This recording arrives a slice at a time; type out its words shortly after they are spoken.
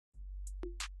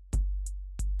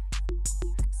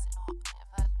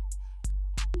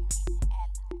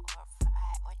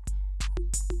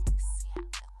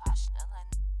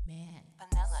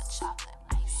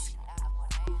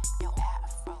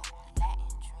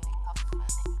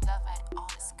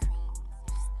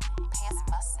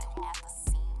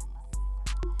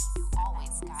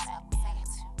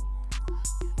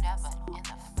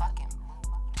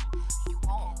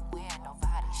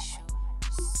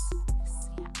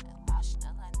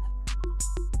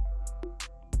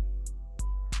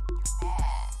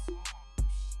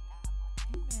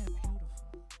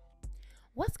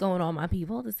What's going on, my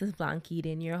people? This is Blanche,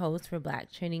 your host for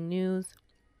Black Trending News.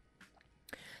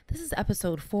 This is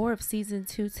episode 4 of season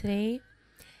 2 today,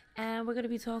 and we're going to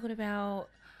be talking about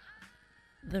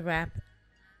the rap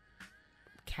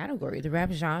category, the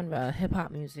rap genre, hip-hop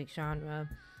music genre,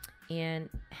 and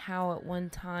how at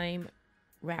one time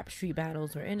rap street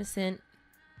battles were innocent,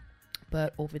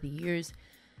 but over the years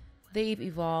they've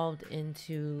evolved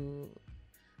into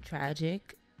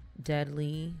tragic,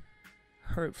 deadly,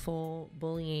 hurtful,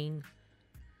 bullying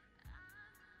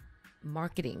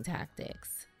marketing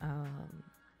tactics,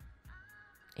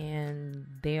 and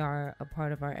they are a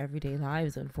part of our everyday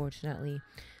lives, unfortunately.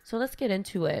 So let's get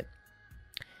into it.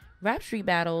 Rap street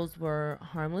battles were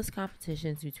harmless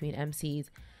competitions between MCs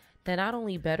that not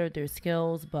only bettered their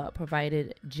skills but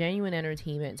provided genuine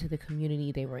entertainment to the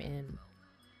community they were in.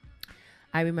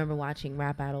 I remember watching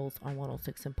rap battles on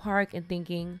 106 in Park and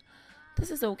thinking, this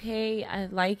is okay, I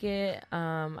like it.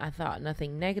 I thought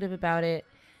nothing negative about it.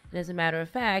 And as a matter of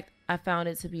fact, I found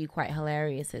it to be quite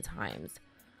hilarious at times.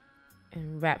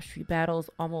 And rap street battles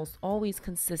almost always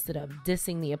consisted of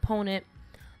dissing the opponent,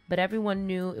 but everyone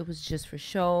knew it was just for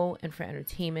show and for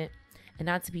entertainment and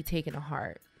not to be taken to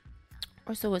heart.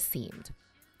 Or so it seemed.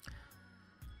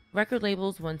 Record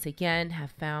labels once again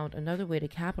have found another way to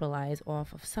capitalize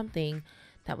off of something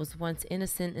that was once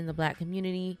innocent in the Black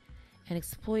community and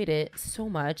exploit it so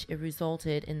much it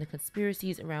resulted in the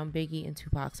conspiracies around Biggie and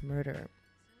Tupac's murder.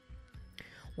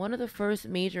 One of the first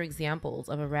major examples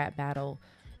of a rap battle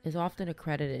is often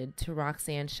accredited to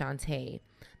Roxanne Shanté.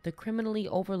 The criminally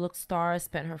overlooked star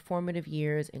spent her formative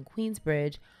years in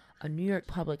Queensbridge, a New York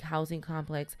public housing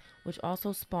complex which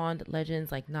also spawned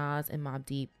legends like Nas and Mobb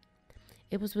Deep.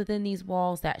 It was within these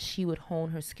walls that she would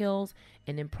hone her skills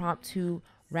in impromptu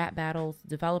rap battles,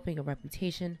 developing a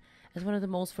reputation as one of the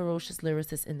most ferocious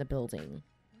lyricists in the building.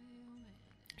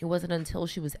 It wasn't until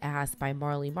she was asked by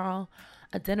Marley Marl,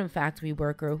 a denim factory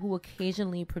worker who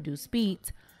occasionally produced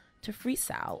beats, to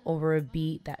freestyle over a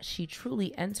beat that she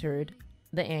truly entered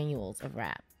the annuals of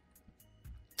rap.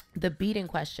 The beat in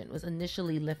question was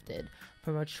initially lifted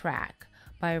from a track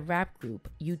by a rap group,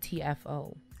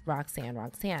 UTFO,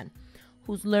 Roxanne,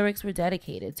 whose lyrics were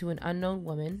dedicated to an unknown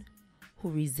woman who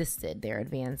resisted their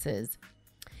advances.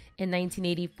 In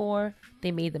 1984,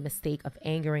 they made the mistake of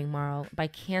angering Marl by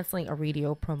canceling a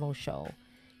radio promo show.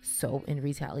 So, in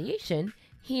retaliation,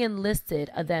 he enlisted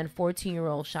a then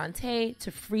 14-year-old Shanté to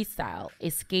freestyle a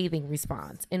scathing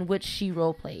response in which she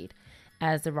roleplayed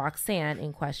as the Roxanne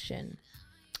in question.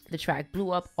 The track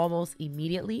blew up almost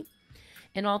immediately,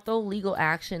 and although legal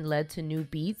action led to new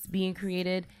beats being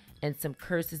created and some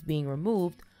curses being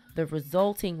removed, the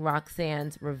resulting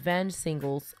Roxanne's Revenge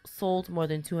singles sold more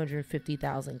than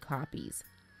 250,000 copies.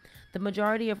 The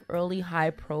majority of early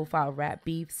high-profile rap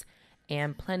beefs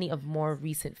and plenty of more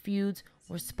recent feuds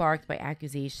were sparked by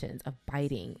accusations of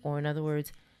biting, or in other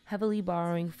words, heavily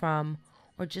borrowing from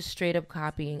or just straight up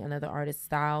copying another artist's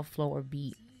style, flow, or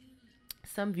beat.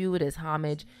 Some view it as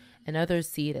homage and others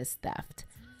see it as theft.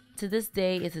 To this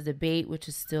day, it's a debate which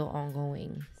is still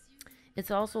ongoing. It's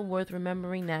also worth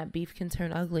remembering that beef can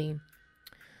turn ugly.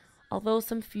 Although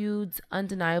some feuds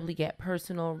undeniably get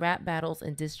personal, rap battles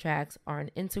and diss tracks are an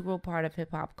integral part of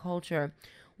hip-hop culture,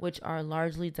 which are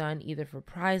largely done either for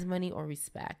prize money or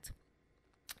respect.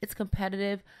 It's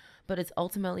competitive, but it's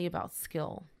ultimately about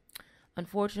skill.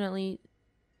 Unfortunately,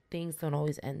 things don't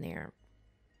always end there.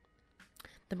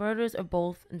 The murders of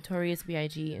both Notorious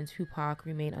B.I.G. and Tupac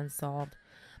remain unsolved,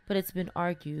 but it's been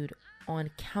argued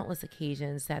on countless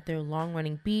occasions that their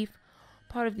long-running beef,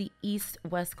 part of the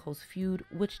East-West Coast feud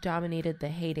which dominated the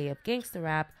heyday of gangsta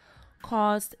rap,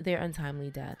 caused their untimely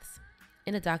deaths.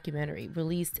 In a documentary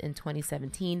released in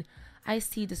 2017,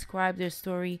 Ice-T described their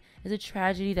story as a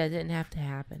tragedy that didn't have to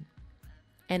happen,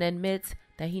 and admits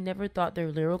that he never thought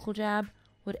their lyrical jab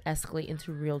would escalate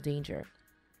into real danger.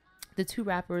 The two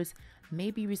rappers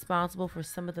may be responsible for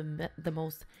some of the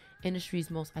most industry's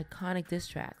most iconic diss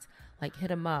tracks, like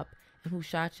Hit 'Em Up and Who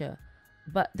Shot Ya,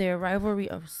 but their rivalry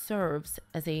serves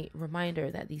as a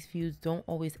reminder that these feuds don't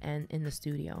always end in the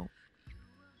studio.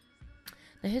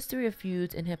 The history of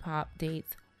feuds in hip-hop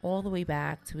dates all the way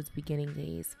back to its beginning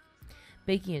days.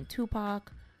 Biggie and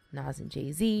Tupac, Nas and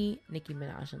Jay-Z, Nicki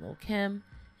Minaj and Lil Kim,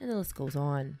 and the list goes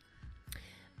on.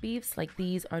 Beefs like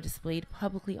these are displayed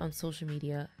publicly on social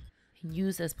media and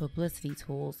used as publicity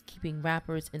tools, keeping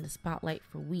rappers in the spotlight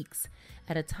for weeks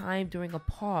at a time during a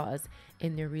pause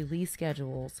in their release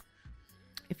schedules.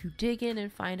 If you dig in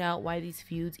and find out why these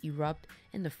feuds erupt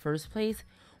in the first place,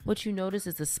 what you notice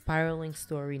is a spiraling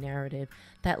story narrative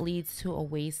that leads to a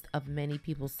waste of many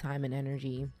people's time and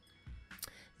energy.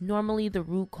 Normally, the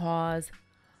root cause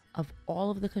of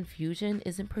all of the confusion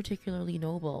isn't particularly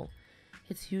noble.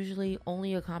 It's usually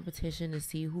only a competition to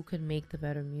see who can make the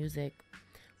better music,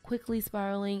 quickly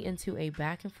spiraling into a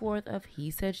back and forth of he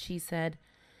said, she said.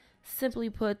 Simply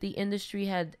put, the industry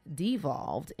had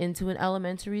devolved into an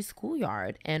elementary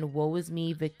schoolyard and woe is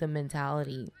me victim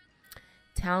mentality.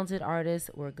 Talented artists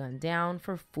were gunned down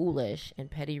for foolish and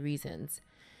petty reasons,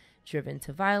 driven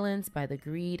to violence by the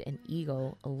greed and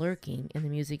ego lurking in the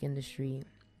music industry.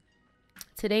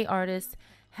 Today, artists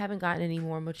haven't gotten any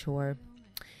more mature.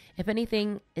 If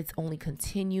anything, it's only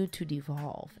continued to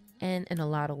devolve. And in a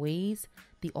lot of ways,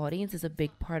 the audience is a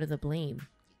big part of the blame.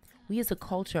 We as a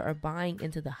culture are buying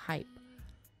into the hype,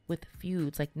 with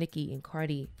feuds like Nicki and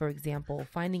Cardi, for example,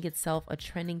 finding itself a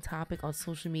trending topic on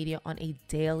social media on a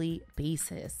daily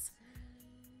basis.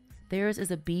 Theirs is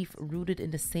a beef rooted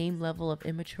in the same level of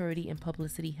immaturity and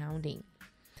publicity hounding,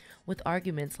 with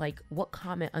arguments like what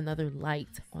comment another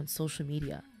liked on social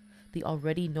media. The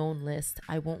already known list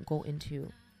I won't go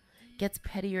into gets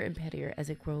pettier and pettier as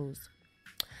it grows.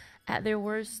 At their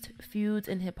worst, feuds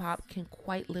in hip-hop can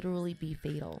quite literally be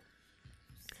fatal.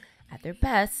 At their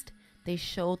best, they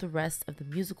show the rest of the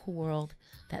musical world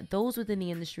that those within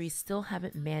the industry still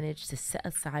haven't managed to set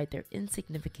aside their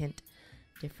insignificant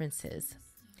differences.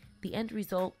 The end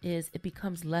result is it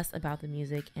becomes less about the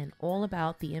music and all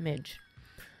about the image,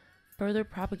 further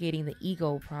propagating the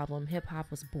ego problem hip-hop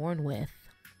was born with.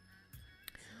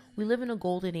 We live in a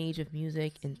golden age of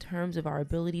music in terms of our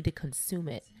ability to consume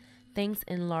it, thanks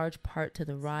in large part to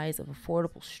the rise of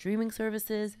affordable streaming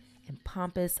services and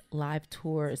pompous live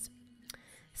tours.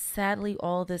 Sadly,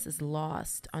 all this is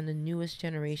lost on the newest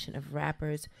generation of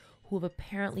rappers who have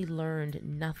apparently learned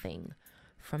nothing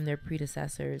from their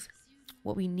predecessors.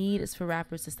 What we need is for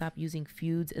rappers to stop using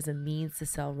feuds as a means to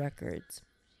sell records.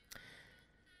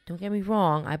 Don't get me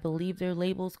wrong, I believe their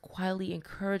labels quietly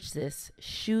encourage this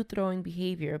shoe-throwing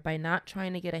behavior by not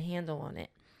trying to get a handle on it.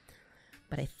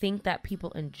 But I think that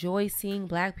people enjoy seeing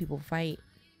black people fight.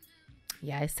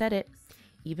 Yeah, I said it.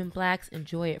 Even blacks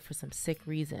enjoy it for some sick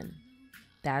reason.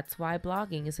 That's why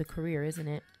blogging is a career, isn't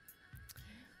it?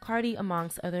 Cardi,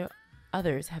 amongst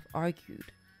others, have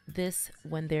argued this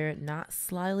when they're not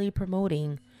slyly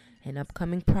promoting an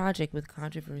upcoming project with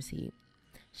controversy.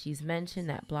 She's mentioned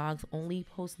that blogs only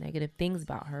post negative things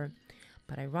about her,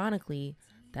 but ironically,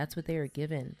 that's what they are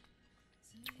given.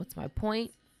 What's my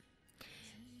point?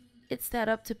 It's that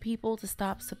up to people to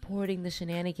stop supporting the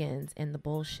shenanigans and the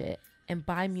bullshit and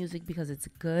buy music because it's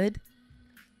good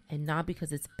and not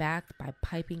because it's backed by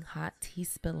piping hot tea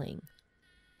spilling.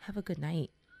 Have a good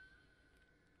night.